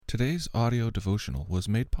Today's audio devotional was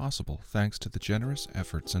made possible thanks to the generous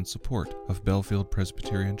efforts and support of Bellefield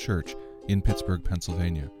Presbyterian Church in Pittsburgh,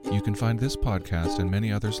 Pennsylvania. You can find this podcast and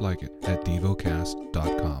many others like it at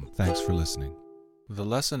Devocast.com. Thanks for listening. The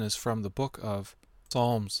lesson is from the book of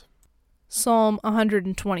Psalms. Psalm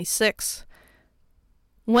 126.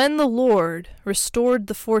 When the Lord restored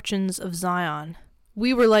the fortunes of Zion,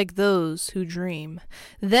 we were like those who dream.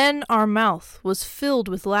 Then our mouth was filled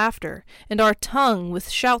with laughter, and our tongue with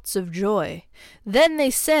shouts of joy. Then they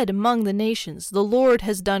said among the nations, the Lord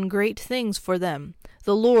has done great things for them.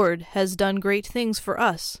 The Lord has done great things for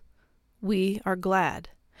us. We are glad.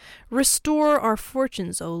 Restore our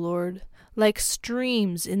fortunes, O Lord, like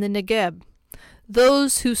streams in the Negeb.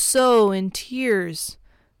 Those who sow in tears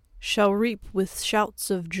shall reap with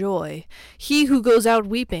shouts of joy. He who goes out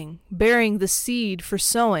weeping, bearing the seed for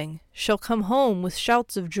sowing, shall come home with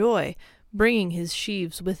shouts of joy, bringing his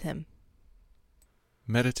sheaves with him.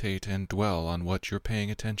 Meditate and dwell on what you're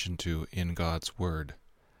paying attention to in God's Word.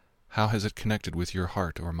 How has it connected with your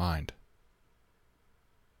heart or mind?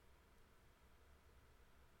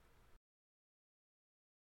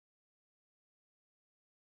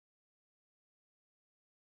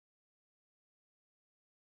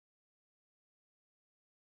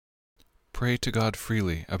 Pray to God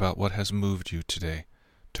freely about what has moved you today.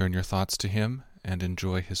 Turn your thoughts to Him and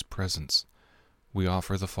enjoy His presence. We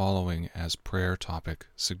offer the following as prayer topic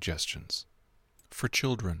suggestions. For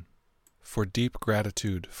children, for deep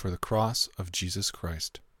gratitude for the cross of Jesus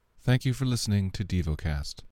Christ. Thank you for listening to Devocast.